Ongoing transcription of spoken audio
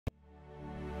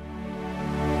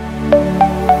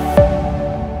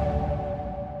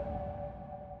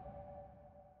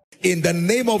In the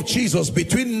name of Jesus,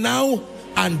 between now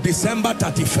and December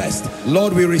 31st,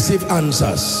 Lord, we receive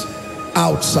answers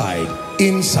outside,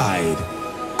 inside,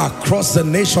 across the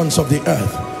nations of the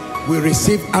earth. We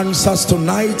receive answers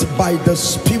tonight by the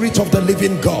Spirit of the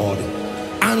living God.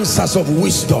 Answers of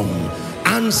wisdom,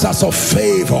 answers of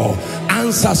favor,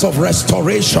 answers of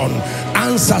restoration,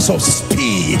 answers of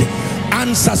speed,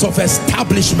 answers of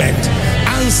establishment,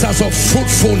 answers of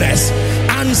fruitfulness,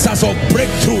 answers of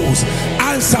breakthroughs,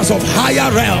 answers of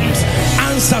higher realms,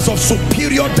 answers of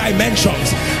superior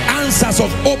dimensions, answers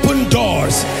of open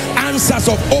doors, answers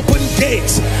of open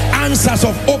gates, answers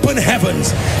of open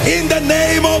heavens, in the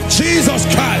name of Jesus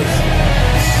Christ.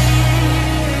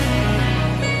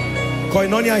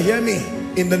 Koinonia, hear me.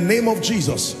 In the name of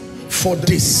Jesus, for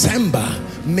December,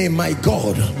 may my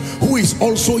God, who is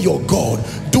also your God,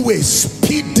 do a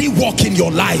speedy work in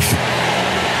your life.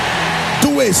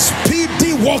 Do a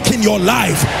speedy work in your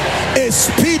life, a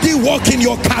speedy work in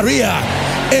your career,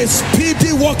 a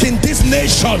speedy work in this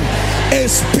nation, a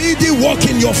speedy work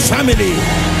in your family,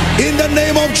 in the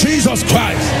name of Jesus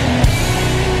Christ.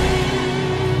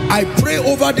 I pray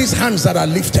over these hands that are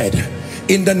lifted.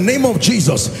 In the name of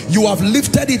Jesus, you have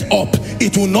lifted it up,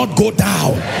 it will not go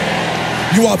down.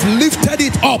 You have lifted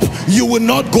it up, you will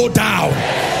not go down.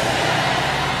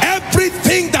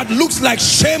 Everything that looks like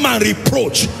shame and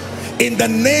reproach, in the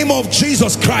name of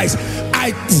Jesus Christ,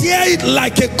 I tear it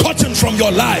like a curtain from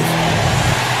your life.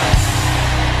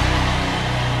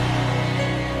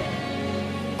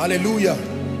 Hallelujah.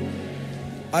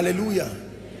 Hallelujah.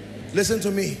 Listen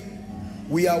to me.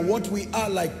 We are what we are,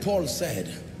 like Paul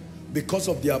said, because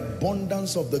of the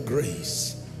abundance of the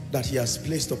grace that he has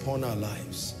placed upon our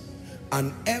lives.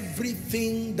 And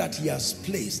everything that he has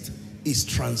placed is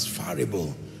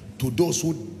transferable to those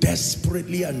who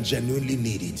desperately and genuinely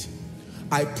need it.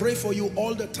 I pray for you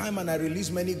all the time and I release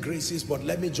many graces, but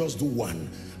let me just do one.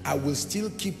 I will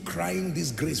still keep crying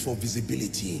this grace for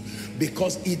visibility,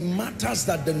 because it matters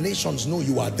that the nations know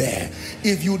you are there.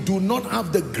 If you do not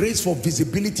have the grace for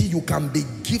visibility, you can be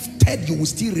gifted, you will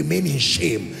still remain in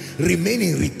shame, remain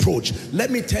in reproach. Let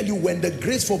me tell you, when the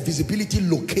grace for visibility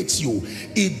locates you,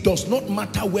 it does not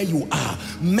matter where you are.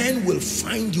 Men will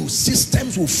find you,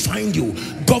 systems will find you,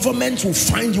 governments will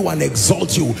find you and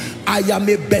exalt you. I am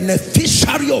a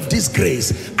beneficiary of this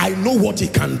grace. I know what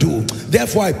it can do.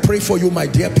 Therefore, I pray for you, my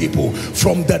dear people,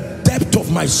 from the depth of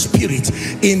my spirit,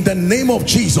 in the name of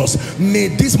Jesus, may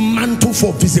this mantle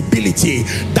for visibility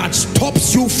that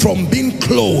stops you from being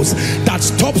closed, that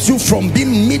stops you from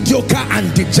being mediocre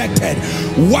and dejected,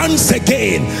 once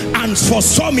again, and for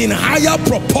some in higher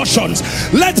proportions,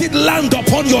 let it land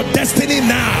upon your destiny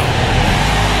now.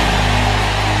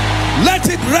 Let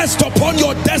it rest upon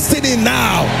your destiny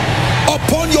now,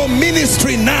 upon your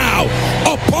ministry now,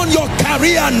 upon your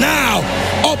career now,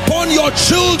 upon your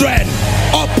children,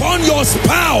 upon your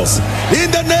spouse, in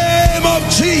the name of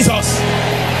Jesus.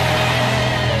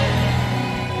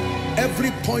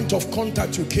 Every point of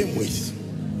contact you came with,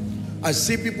 I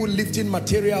see people lifting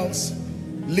materials,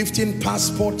 lifting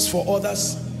passports for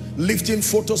others, lifting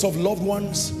photos of loved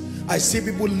ones. I see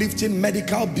people lifting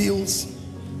medical bills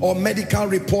or medical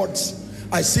reports.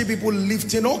 I see people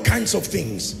lifting all kinds of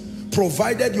things,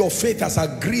 provided your faith has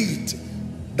agreed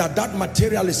that that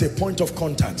material is a point of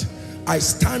contact. I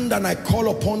stand and I call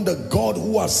upon the God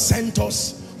who has sent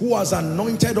us, who has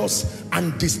anointed us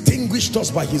and distinguished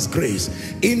us by his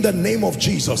grace. In the name of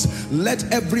Jesus, let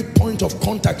every point of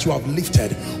contact you have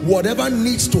lifted, whatever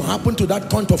needs to happen to that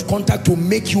point of contact to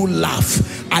make you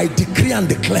laugh, I decree and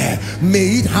declare, may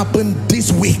it happen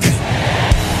this week.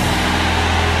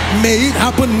 May it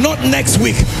happen not next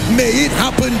week. May it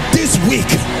happen this week.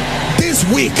 This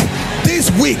week.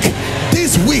 This week.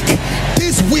 This week.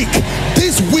 This week.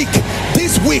 This week.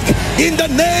 This week. In the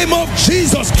name of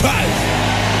Jesus Christ.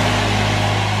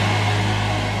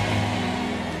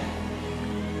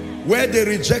 Where they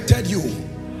rejected you,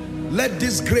 let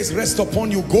this grace rest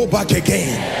upon you. Go back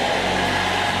again.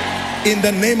 In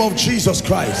the name of Jesus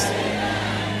Christ.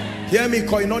 Hear me,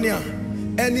 Koinonia.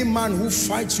 Any man who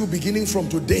fights you beginning from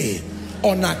today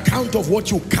on account of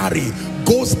what you carry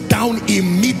goes down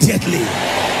immediately.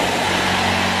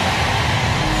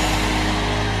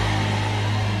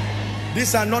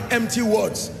 These are not empty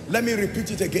words. Let me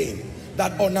repeat it again.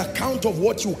 That on account of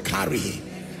what you carry,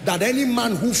 that any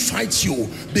man who fights you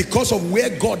because of where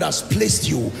God has placed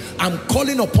you, I'm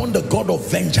calling upon the God of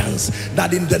vengeance,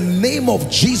 that in the name of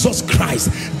Jesus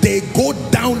Christ, they go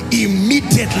down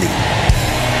immediately.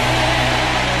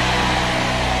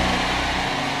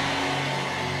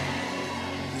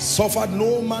 Suffered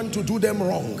no man to do them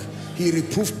wrong. He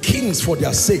reproved kings for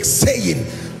their sake, saying,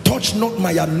 touch not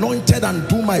my anointed and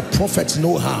do my prophets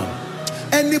no harm.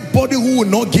 Anybody who will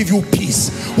not give you peace,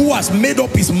 who has made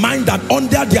up his mind that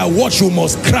under their watch you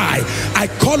must cry, I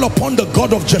call upon the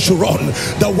God of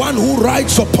Jeshurun, the one who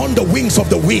rides upon the wings of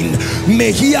the wind.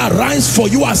 May he arise for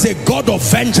you as a God of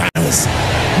vengeance.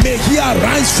 May he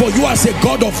arise for you as a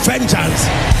God of vengeance.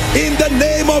 In the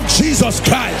name of Jesus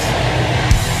Christ.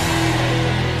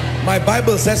 My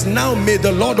Bible says, now may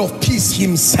the Lord of peace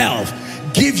himself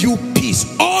give you peace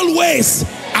always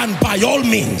and by all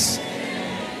means.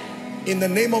 In the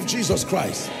name of Jesus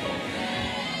Christ.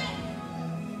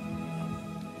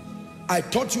 I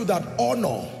taught you that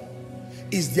honor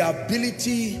is the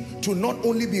ability to not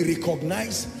only be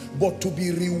recognized, but to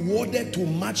be rewarded to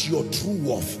match your true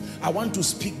worth. I want to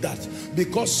speak that,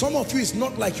 because some of you, it's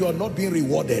not like you are not being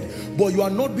rewarded, but you are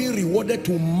not being rewarded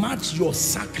to match your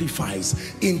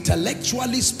sacrifice,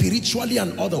 intellectually, spiritually,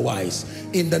 and otherwise.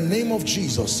 In the name of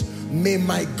Jesus, may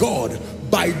my God,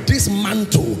 by this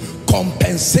mantle,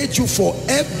 compensate you for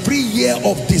every year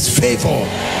of disfavor.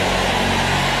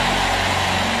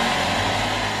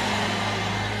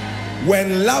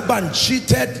 When Laban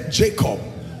cheated Jacob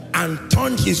and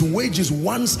turned his wages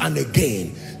once and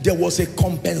again, there was a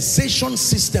compensation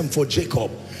system for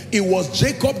Jacob. It was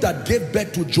Jacob that gave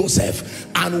birth to Joseph,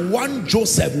 and one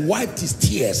Joseph wiped his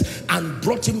tears and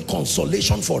brought him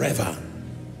consolation forever.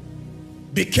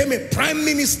 Became a prime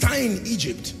minister in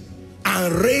Egypt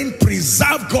and reigned,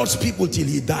 preserved God's people till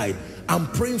he died. I'm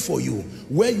praying for you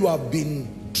where you have been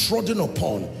trodden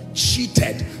upon,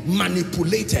 cheated,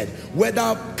 manipulated,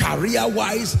 whether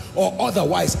career-wise or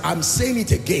otherwise. I'm saying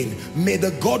it again. May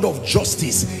the God of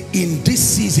justice in this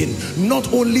season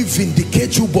not only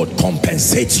vindicate you but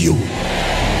compensate you.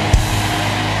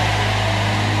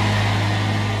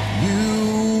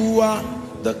 You are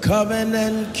the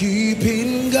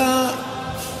covenant-keeping God.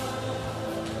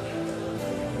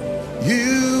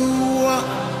 You are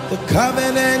the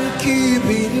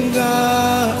covenant-keeping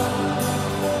God.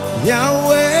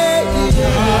 Yahweh,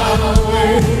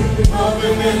 Yahweh,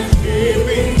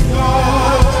 covenant-keeping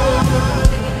God.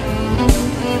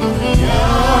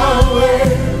 Yahweh,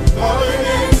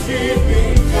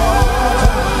 covenant-keeping God.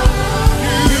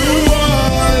 You are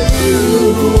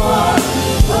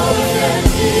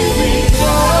covenant-keeping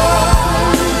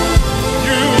God.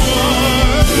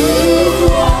 You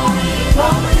are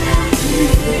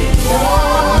covenant-keeping God.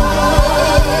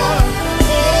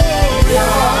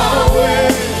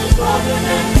 Yahweh,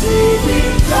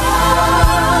 covenant-keeping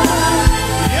God.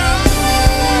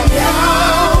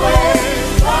 Yahweh,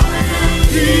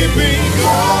 covenant-keeping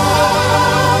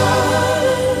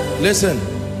God. Listen,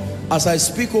 as I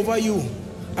speak over you,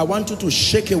 I want you to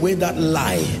shake away that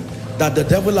lie that the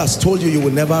devil has told you you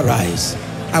will never rise.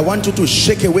 I want you to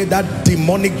shake away that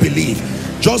demonic belief.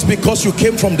 Just because you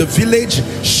came from the village,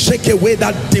 shake away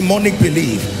that demonic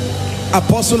belief.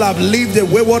 Apostle, I've lived a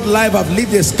wayward life, I've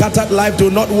lived a scattered life.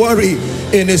 Do not worry.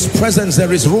 In his presence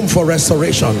there is room for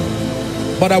restoration.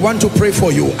 But I want to pray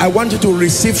for you. I want you to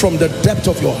receive from the depth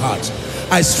of your heart.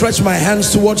 I stretch my hands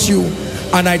towards you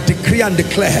and I decree and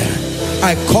declare,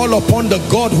 I call upon the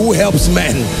God who helps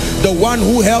men, the one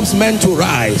who helps men to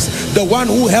rise, the one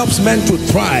who helps men to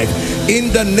thrive.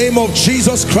 In the name of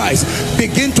Jesus Christ,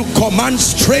 begin to command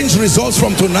strange results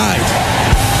from tonight.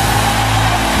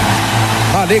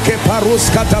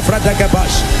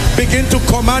 Begin to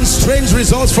command strange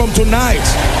results from tonight.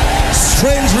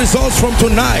 Strange results from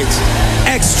tonight.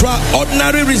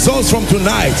 Extraordinary results from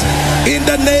tonight. In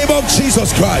the name of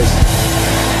Jesus Christ.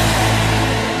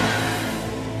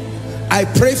 I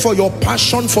pray for your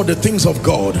passion for the things of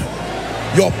God,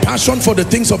 your passion for the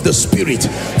things of the Spirit.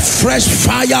 Fresh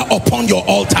fire upon your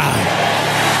altar.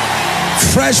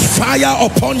 Fresh fire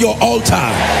upon your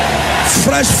altar.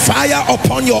 Fresh fire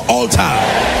upon your altar.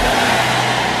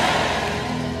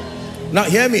 Now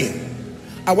hear me.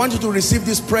 I want you to receive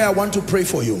this prayer. I want to pray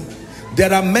for you.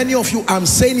 There are many of you, I'm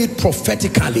saying it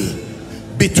prophetically,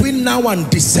 between now and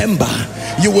December,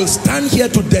 you will stand here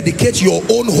to dedicate your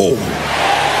own home.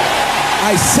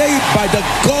 I say it by the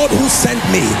God who sent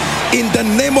me, in the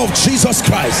name of Jesus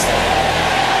Christ.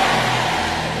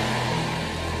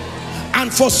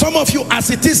 And for some of you,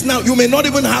 as it is now, you may not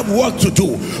even have work to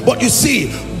do. But you see,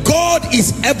 God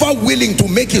is ever willing to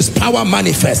make his power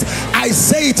manifest. I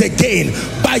say it again,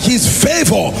 by his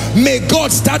favor, may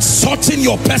God start sorting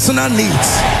your personal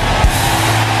needs.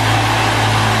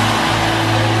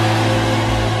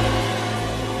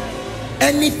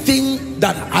 Anything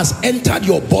that has entered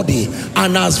your body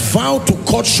and has vowed to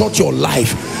cut short your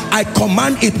life, I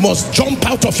command it must jump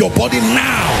out of your body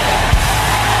now.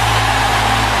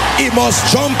 It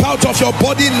must jump out of your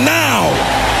body now.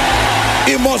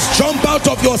 It must jump out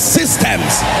of your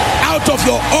systems, out of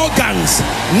your organs,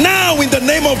 now in the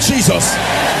name of Jesus.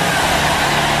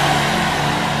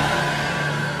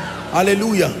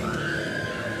 Hallelujah.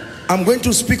 I'm going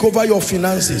to speak over your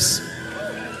finances.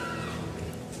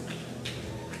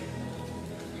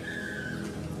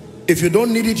 If you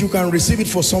don't need it, you can receive it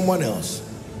for someone else.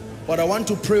 But I want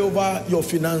to pray over your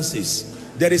finances.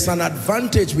 There is an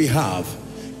advantage we have.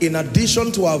 In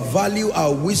addition to our value,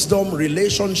 our wisdom,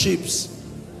 relationships,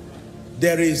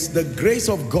 there is the grace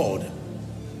of God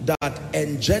that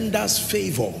engenders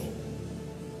favor.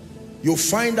 You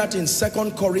find that in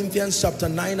 2 Corinthians chapter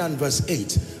 9 and verse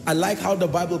 8. I like how the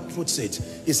Bible puts it.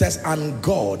 It says, and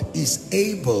God is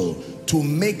able to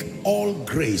make all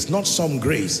grace, not some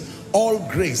grace, all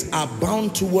grace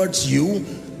abound towards you,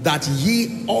 that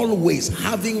ye always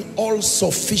having all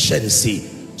sufficiency.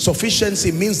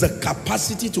 Sufficiency means the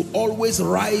capacity to always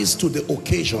rise to the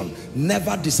occasion,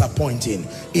 never disappointing.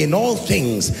 In all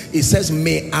things, it says,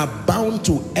 may abound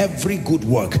to every good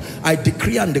work. I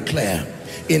decree and declare,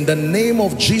 in the name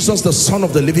of Jesus, the Son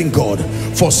of the living God,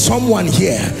 for someone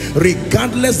here,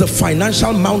 regardless the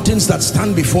financial mountains that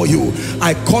stand before you,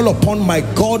 I call upon my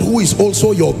God, who is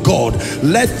also your God.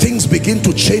 Let things begin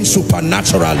to change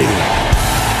supernaturally.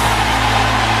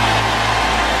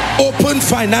 Open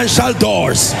financial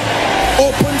doors.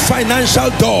 Open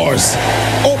financial doors.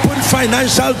 Open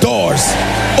financial doors.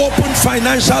 Open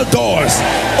financial doors.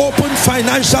 Open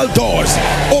financial doors.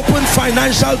 Open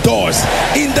financial doors.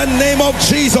 In the name of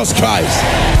Jesus Christ.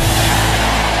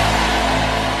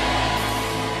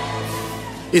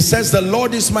 It says, the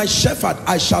Lord is my shepherd,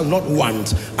 I shall not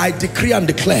want. I decree and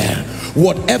declare,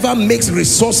 whatever makes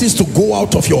resources to go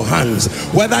out of your hands,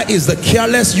 whether it's the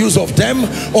careless use of them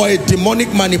or a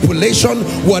demonic manipulation,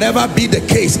 whatever be the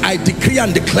case, I decree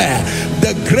and declare,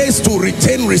 the grace to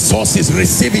retain resources,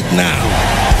 receive it now.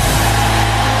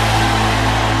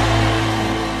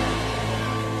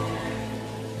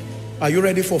 Are you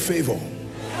ready for favor?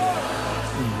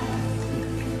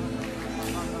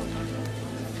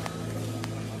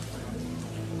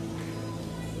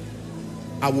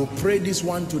 I will pray this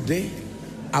one today.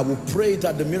 I will pray it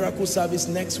at the miracle service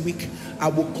next week. I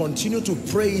will continue to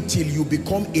pray it till you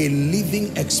become a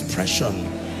living expression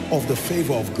of the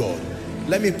favor of God.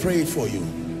 Let me pray it for you.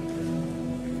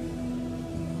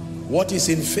 What is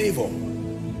in favor?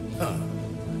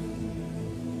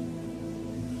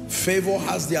 Favor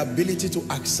has the ability to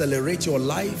accelerate your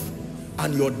life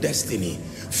and your destiny.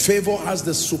 Favor has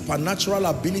the supernatural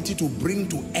ability to bring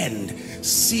to end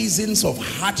seasons of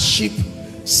hardship,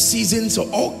 seasons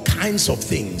of all kinds of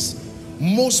things.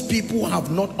 Most people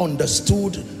have not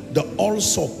understood the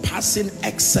all-surpassing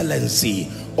excellency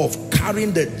of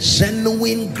carrying the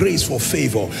genuine grace for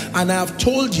favor. And I have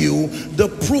told you, the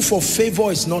proof of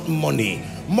favor is not money.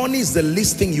 Money is the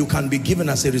least thing you can be given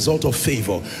as a result of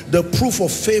favor. The proof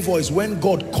of favor is when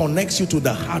God connects you to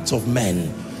the hearts of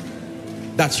men.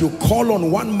 That you call on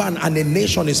one man and a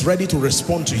nation is ready to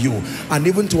respond to you and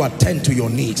even to attend to your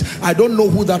needs. I don't know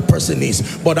who that person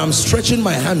is, but I'm stretching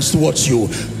my hands towards you.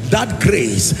 That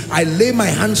grace, I lay my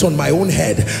hands on my own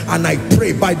head and I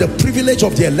pray, by the privilege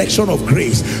of the election of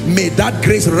grace, may that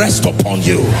grace rest upon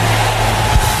you.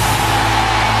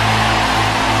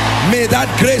 May that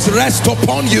grace rest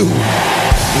upon you.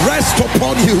 Rest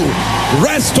upon you.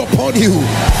 Rest upon you.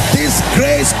 This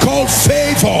grace called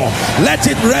favor, let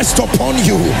it rest upon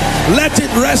you. Let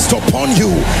it rest upon you.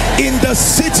 In the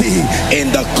city,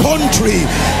 in the country,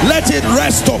 let it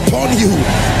rest upon you.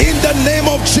 In the name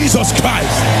of Jesus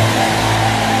Christ.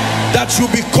 That you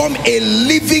become a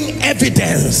living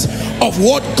evidence of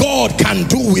what God can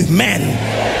do with men.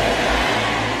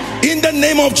 In the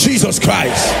name of Jesus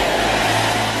Christ.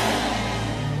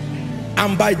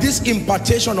 And by this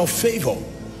impartation of favor,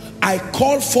 I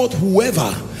call forth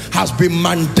whoever has been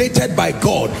mandated by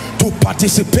God to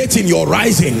participate in your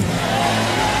rising.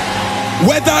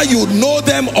 Whether you know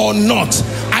them or not,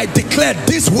 I declare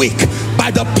this week, by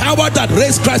the power that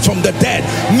raised Christ from the dead,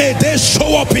 may they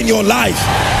show up in your life.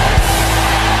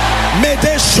 May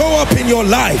they show up in your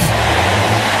life.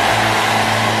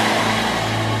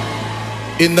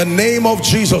 In the name of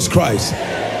Jesus Christ.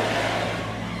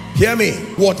 Hear me.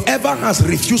 Whatever has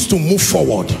refused to move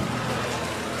forward,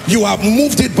 you have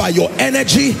moved it by your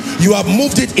energy, you have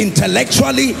moved it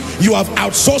intellectually, you have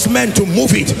outsourced men to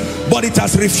move it, but it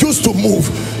has refused to move.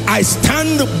 I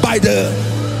stand by the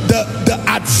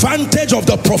advantage of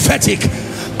the prophetic.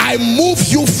 I move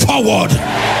you forward.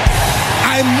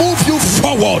 I move you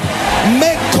forward.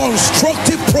 Make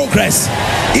constructive progress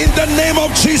in the name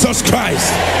of Jesus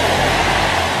Christ.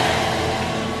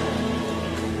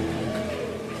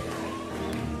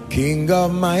 King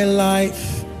of my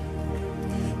life,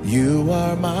 you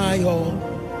are my all,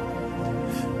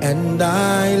 and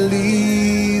I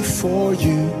live for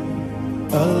you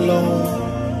alone.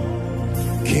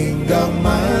 King of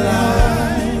my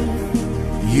life,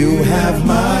 you have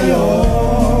my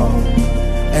all,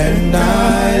 and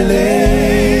I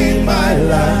lay my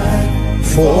life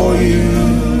for you.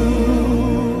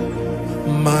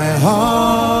 My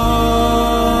heart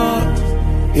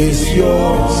is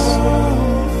yours,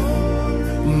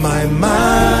 my mind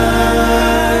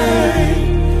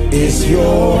is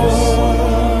yours,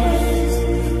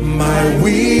 my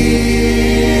will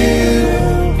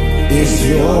is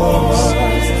yours.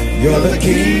 You're the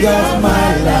king of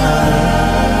my life.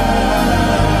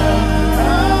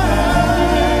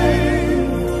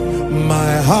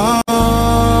 My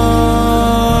heart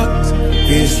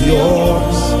is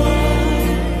yours,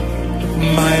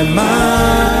 my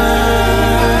mind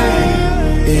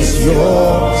is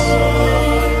yours,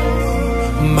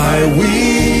 my will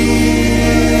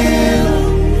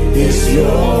is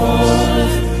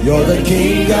yours. You're the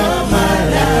king of my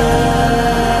life.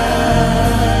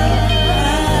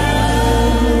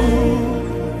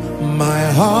 My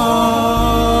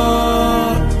heart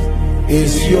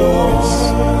is yours,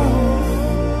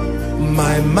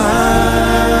 my mind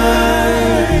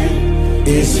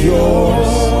is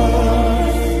yours,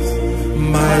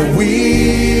 my will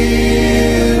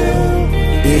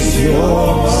is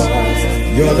yours.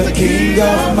 You're the king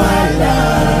of my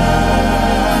life.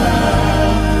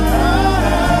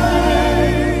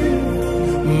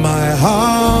 My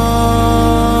heart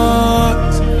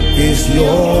is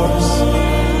yours,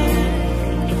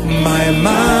 my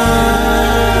mind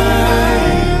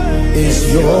is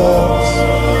yours,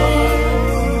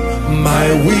 my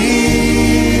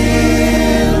will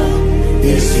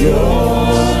is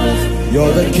yours.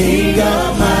 You're the king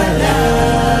of my life.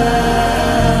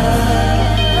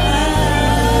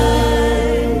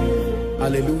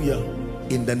 Hallelujah.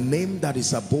 In the name that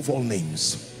is above all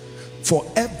names, for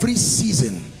every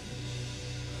season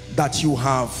that you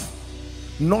have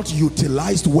not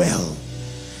utilized well,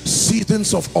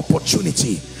 seasons of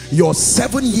opportunity, your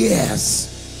 7 years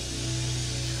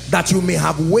that you may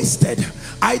have wasted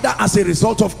either as a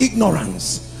result of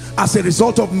ignorance, as a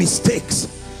result of mistakes,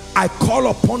 I call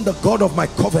upon the God of my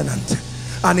covenant,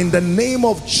 and in the name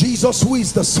of Jesus, who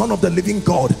is the Son of the living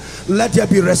God, let there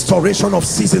be restoration of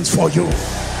seasons for you.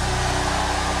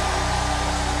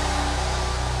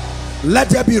 Let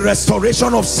there be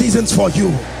restoration of seasons for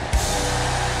you.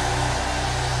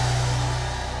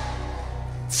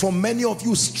 For many of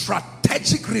you,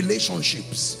 strategic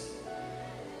relationships,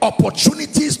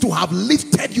 opportunities to have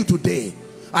lifted you today,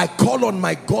 I call on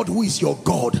my God who is your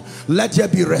God. Let there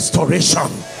be restoration.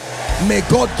 May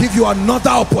God give you another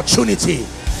opportunity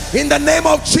in the name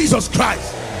of Jesus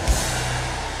Christ.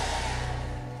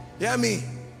 Hear me.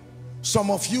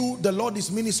 Some of you, the Lord is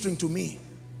ministering to me.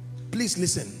 Please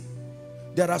listen.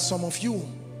 There are some of you,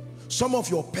 some of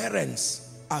your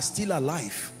parents are still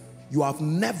alive. You have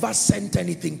never sent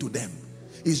anything to them.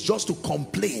 It's just to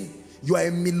complain. You are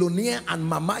a millionaire and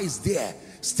mama is there,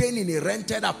 staying in a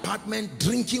rented apartment,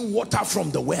 drinking water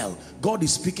from the well. God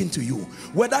is speaking to you.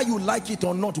 Whether you like it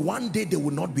or not, one day they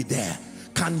will not be there.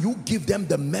 Can you give them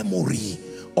the memory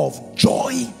of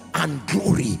joy and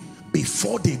glory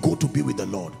before they go to be with the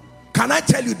Lord? Can I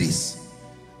tell you this?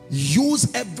 Use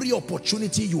every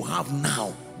opportunity you have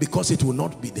now, because it will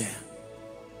not be there.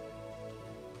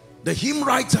 The hymn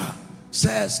writer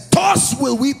says, thus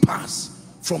will we pass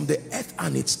from the earth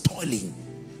and its toiling.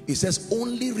 He says,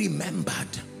 only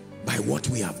remembered by what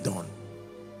we have done.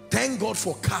 Thank God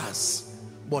for cars,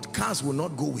 but cars will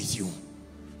not go with you.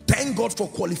 Thank God for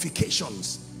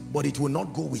qualifications, but it will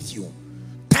not go with you.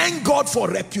 Thank God for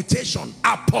reputation.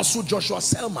 Apostle Joshua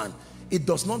Selman, it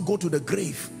does not go to the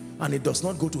grave, and it does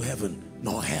not go to heaven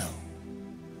nor hell.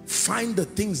 Find the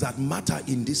things that matter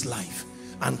in this life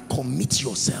and commit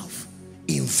yourself.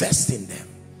 Invest in them.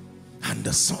 And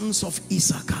the sons of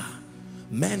Issachar,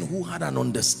 men who had an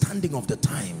understanding of the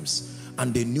times,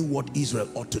 and they knew what Israel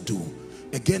ought to do.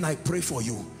 Again, I pray for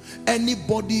you.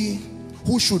 Anybody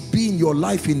who should be in your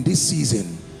life in this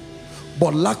season,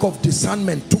 but lack of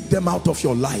discernment took them out of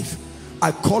your life,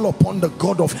 I call upon the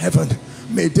God of heaven.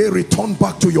 May they return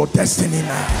back to your destiny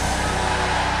now.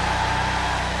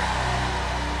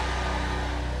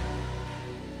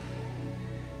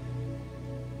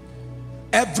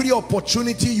 Every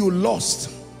opportunity you lost,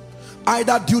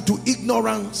 either due to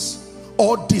ignorance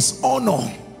or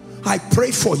dishonor, I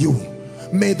pray for you.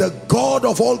 May the God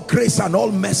of all grace and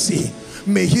all mercy,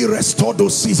 may he restore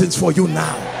those seasons for you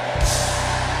now.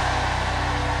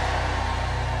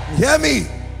 Hear me.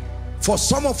 For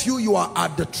some of you, you are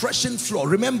at the threshing floor.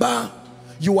 Remember,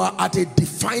 you are at a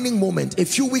defining moment. A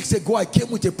few weeks ago, I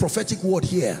came with a prophetic word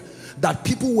here that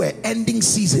people were ending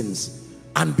seasons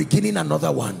and beginning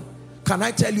another one. Can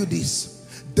I tell you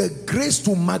this? The grace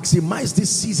to maximize this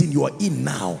season you are in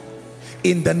now,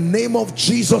 in the name of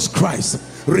Jesus Christ,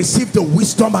 receive the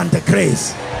wisdom and the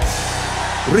grace.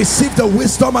 Receive the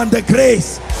wisdom and the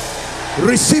grace.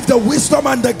 Receive the wisdom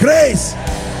and the grace.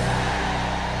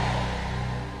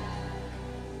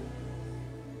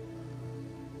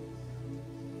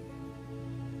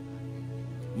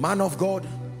 Man of God,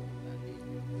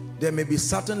 there may be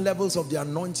certain levels of the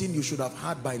anointing you should have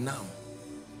had by now,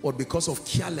 but because of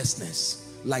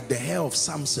carelessness, like the hair of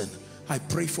Samson, I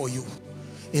pray for you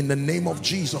in the name of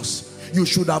Jesus. You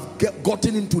should have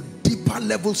gotten into deeper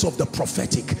levels of the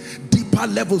prophetic, deeper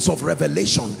levels of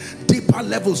revelation, deeper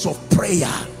levels of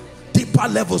prayer, deeper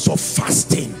levels of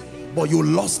fasting, but you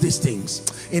lost these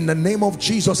things. In the name of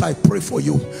Jesus, I pray for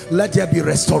you. Let there be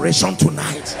restoration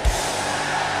tonight.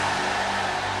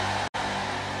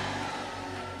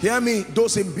 Hear me,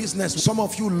 those in business, some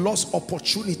of you lost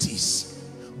opportunities.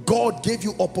 God gave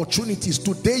you opportunities.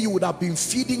 Today you would have been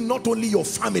feeding not only your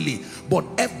family, but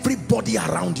everybody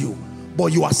around you.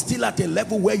 But you are still at a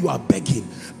level where you are begging.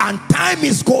 And time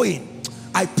is going.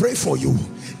 I pray for you.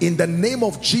 In the name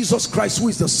of Jesus Christ, who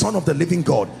is the Son of the living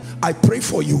God, I pray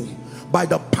for you. By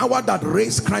the power that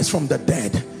raised Christ from the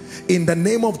dead, in the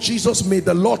name of Jesus, may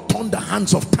the Lord turn the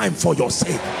hands of time for your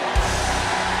sake.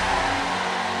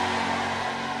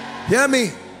 Hear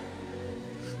me.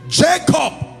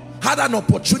 Jacob had an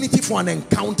opportunity for an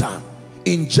encounter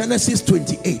in Genesis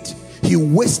 28. He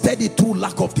wasted it through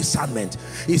lack of discernment.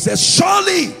 He says,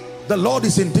 surely the Lord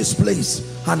is in this place,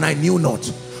 and I knew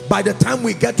not. By the time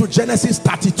we get to Genesis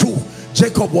 32,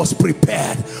 Jacob was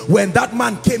prepared. When that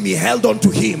man came, he held on to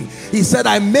him. He said,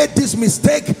 I made this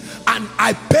mistake and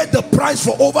I paid the price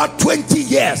for over 20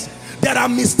 years. There are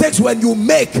mistakes when you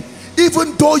make,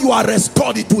 even though you are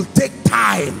restored, it will take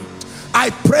time. I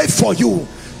pray for you.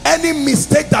 Any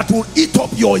mistake that will eat up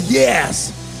your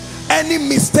years, any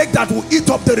mistake that will eat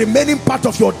up the remaining part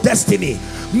of your destiny,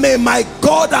 may my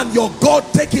God and your God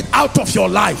take it out of your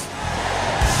life.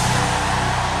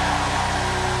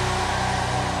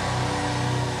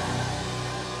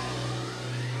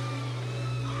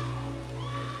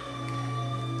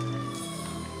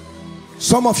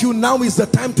 Some of you, now is the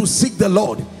time to seek the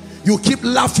Lord. You keep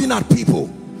laughing at people.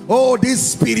 Oh,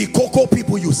 these spirit cocoa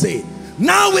people, you say.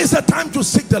 Now is the time to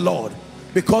seek the Lord,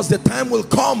 because the time will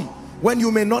come when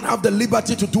you may not have the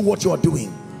liberty to do what you are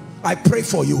doing. I pray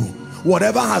for you.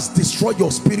 Whatever has destroyed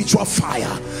your spiritual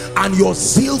fire and your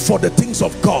zeal for the things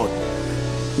of God.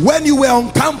 When you were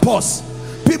on campus,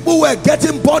 people were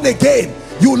getting born again.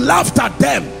 You laughed at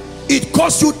them. It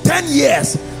cost you 10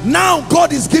 years. Now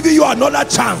God is giving you another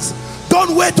chance.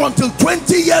 Don't wait until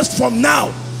 20 years from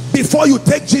now before you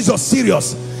take Jesus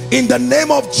serious. In the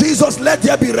name of Jesus, let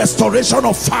there be restoration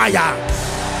of fire.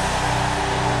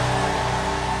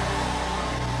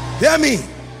 Hear me.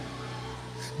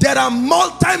 There are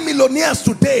multi-millionaires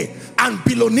today and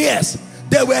billionaires.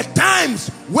 There were times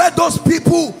where those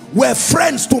people were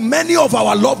friends to many of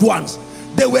our loved ones.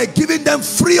 They were giving them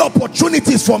free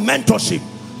opportunities for mentorship,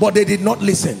 but they did not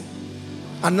listen.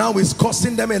 And now it's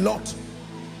costing them a lot.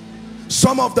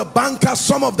 Some of the bankers,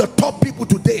 some of the top people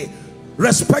today,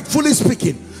 respectfully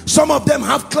speaking, some of them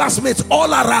have classmates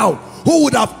all around who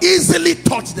would have easily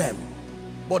taught them,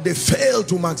 but they failed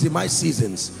to maximize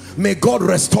seasons. May God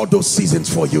restore those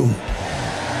seasons for you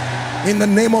in the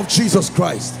name of Jesus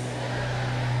Christ.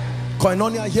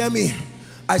 Koinonia, hear me.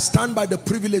 I stand by the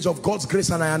privilege of God's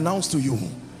grace, and I announce to you,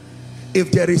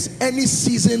 if there is any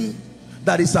season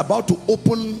that is about to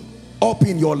open up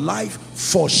in your life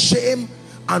for shame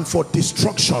and for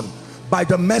destruction, by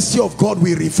the mercy of God,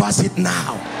 we reverse it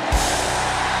now.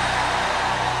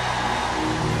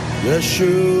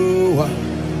 Yeshua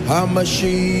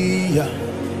HaMashiach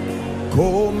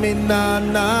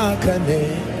Kominana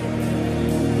Kane.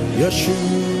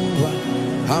 Yeshua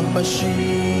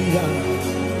HaMashiach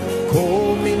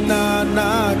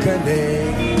Kominana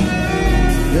Kane.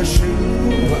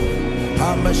 Yeshua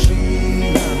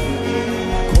HaMashiach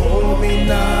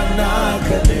Kominana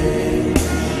Kane.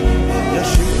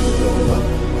 Yeshua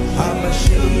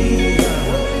HaMashiach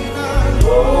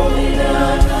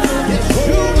Kominana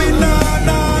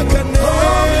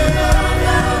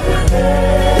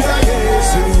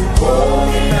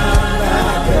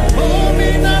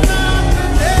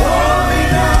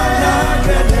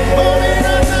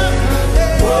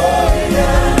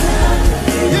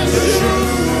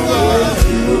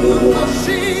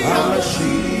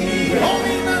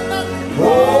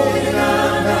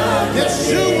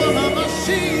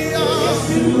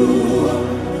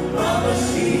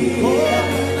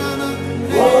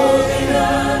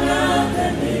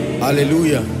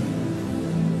Hallelujah.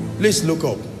 Let's look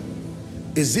up.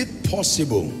 Is it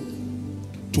possible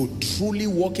to truly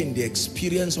walk in the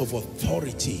experience of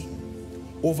authority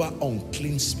over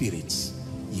unclean spirits?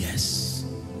 Yes.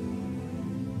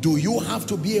 Do you have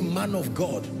to be a man of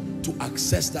God to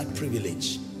access that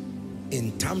privilege?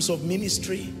 In terms of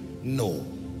ministry, no.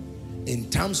 In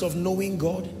terms of knowing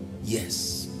God,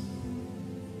 yes.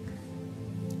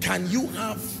 Can you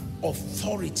have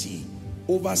authority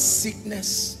over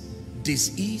sickness,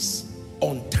 disease,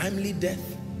 untimely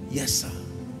death? Yes, sir.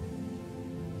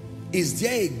 Is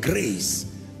there a grace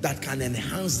that can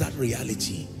enhance that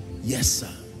reality? Yes, sir.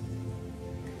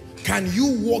 Can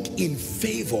you walk in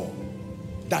favor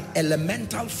that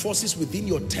elemental forces within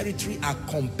your territory are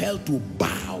compelled to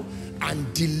bow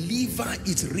and deliver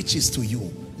its riches to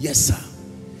you? Yes, sir.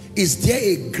 Is there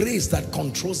a grace that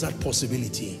controls that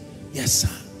possibility? Yes,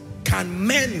 sir. Can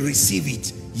men receive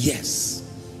it? Yes.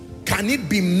 Can it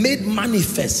be made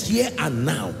manifest here and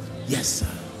now? Yes, sir.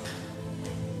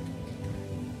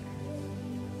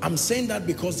 I'm saying that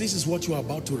because this is what you are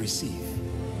about to receive.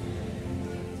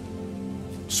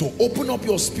 So open up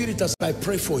your spirit as I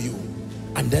pray for you,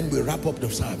 and then we wrap up the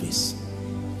service.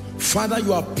 Father,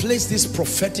 you have placed this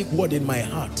prophetic word in my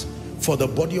heart for the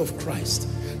body of Christ,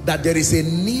 that there is a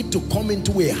need to come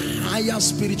into a higher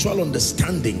spiritual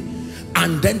understanding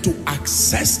and then to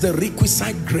access the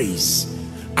requisite grace.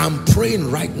 I'm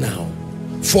praying right now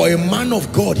for a man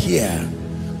of God here.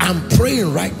 I'm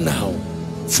praying right now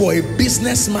for a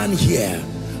businessman here.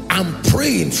 I'm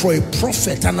praying for a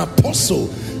prophet, an apostle,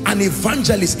 an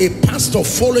evangelist, a pastor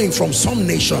following from some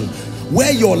nation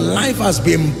where your life has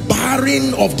been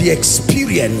barren of the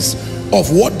experience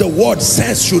of what the word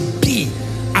says should be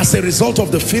as a result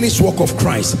of the finished work of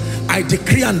Christ. I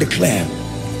decree and declare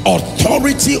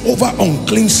authority over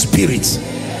unclean spirits.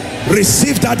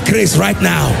 Receive that grace right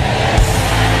now.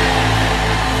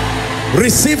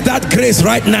 Receive that grace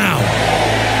right now.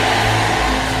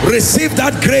 Receive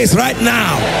that grace right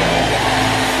now.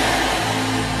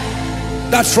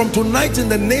 That from tonight, in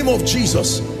the name of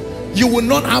Jesus, you will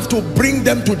not have to bring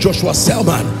them to Joshua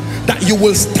Selman. That you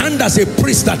will stand as a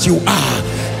priest that you are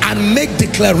and make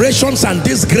declarations, and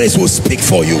this grace will speak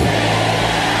for you.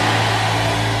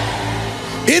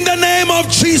 In the name of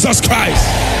Jesus Christ.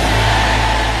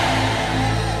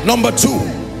 Number two,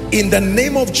 in the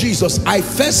name of Jesus, I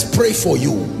first pray for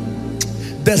you.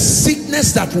 The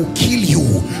sickness that will kill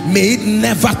you, may it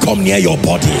never come near your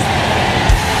body.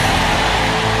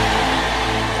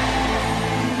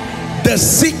 The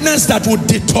sickness that would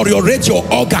deteriorate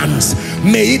your organs,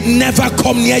 may it never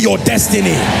come near your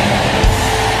destiny.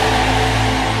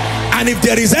 And if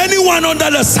there is anyone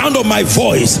under the sound of my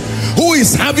voice who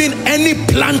is having any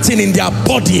planting in their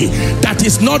body that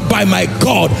is not by my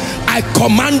God, I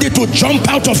command it to jump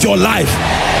out of your life.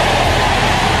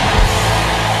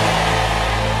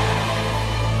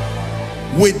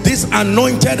 With these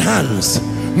anointed hands,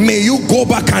 may you go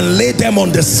back and lay them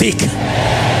on the sick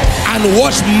and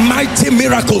watch mighty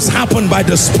miracles happen by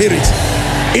the Spirit,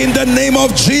 in the name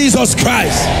of Jesus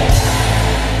Christ.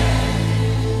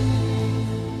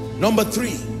 Number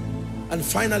three, and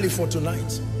finally for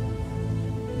tonight,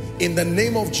 in the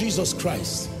name of Jesus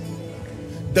Christ,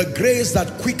 the grace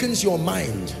that quickens your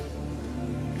mind,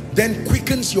 then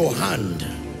quickens your hand,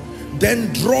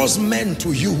 then draws men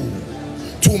to you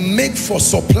to make for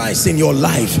supplies in your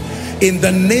life. In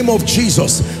the name of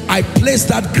Jesus, I place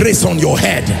that grace on your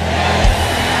head.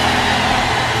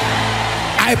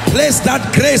 I place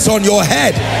that grace on your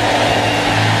head.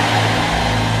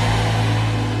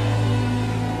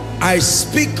 I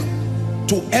speak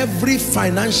to every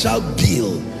financial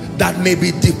bill that may be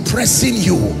depressing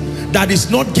you, that is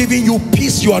not giving you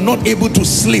peace. You are not able to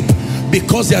sleep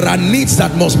because there are needs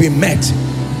that must be met.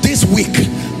 This week,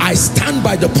 I stand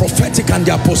by the prophetic and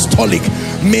the apostolic.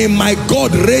 May my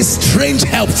God raise strange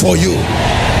help for you.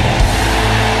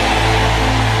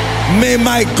 May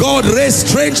my God raise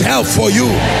strange help for you.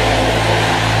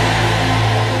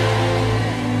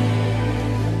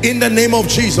 In the name of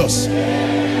Jesus.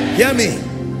 Hear me.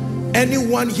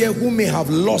 Anyone here who may have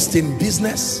lost in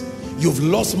business, you've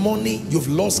lost money, you've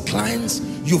lost clients,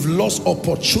 you've lost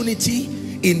opportunity,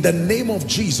 in the name of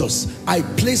Jesus, I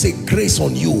place a grace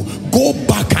on you. Go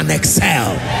back and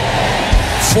excel.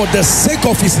 For the sake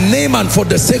of his name and for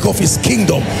the sake of his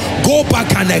kingdom, go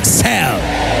back and excel.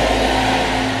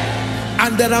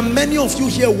 And there are many of you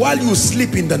here, while you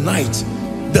sleep in the night,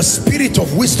 the spirit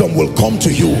of wisdom will come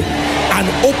to you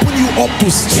and open you up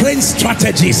to strange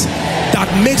strategies that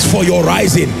makes for your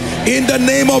rising. In the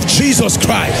name of Jesus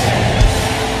Christ.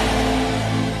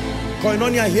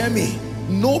 Koinonia, hear me.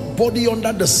 Nobody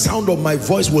under the sound of my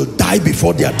voice will die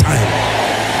before their time.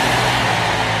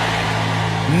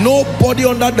 Nobody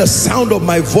under the sound of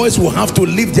my voice will have to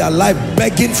live their life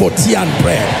begging for tea and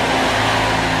bread.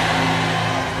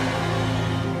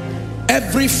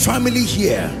 Every family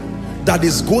here that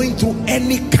is going through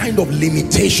any kind of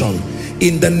limitation,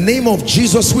 in the name of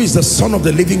Jesus, who is the Son of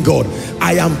the living God,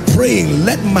 I am praying,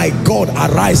 let my God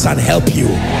arise and help you.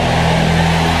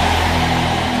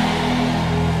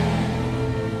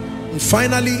 And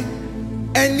finally,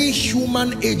 any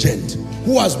human agent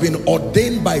who has been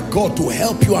ordained by God to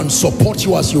help you and support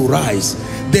you as you rise,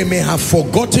 they may have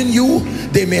forgotten you,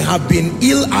 they may have been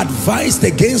ill-advised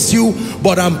against you,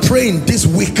 but I'm praying this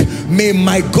week, may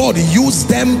my God use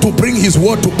them to bring his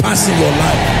word to pass in your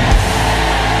life.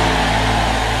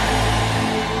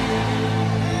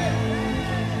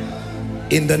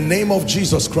 In the name of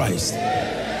Jesus Christ.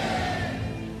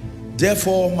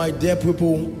 Therefore, my dear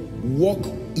people, walk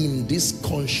in this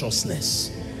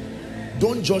consciousness.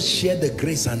 Don't just share the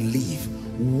grace and leave.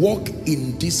 Walk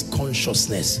in this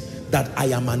consciousness that I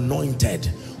am anointed.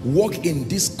 Walk in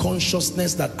this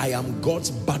consciousness that I am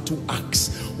God's battle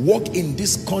axe. Walk in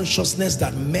this consciousness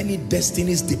that many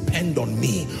destinies depend on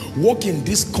me. Walk in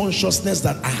this consciousness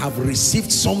that I have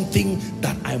received something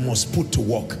that I must put to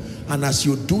work. And as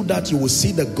you do that, you will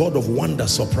see the God of wonder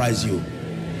surprise you.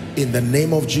 In the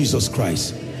name of Jesus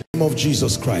Christ. In the name of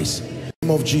Jesus Christ. In the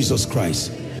name of Jesus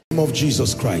Christ. In the name of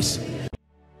Jesus Christ.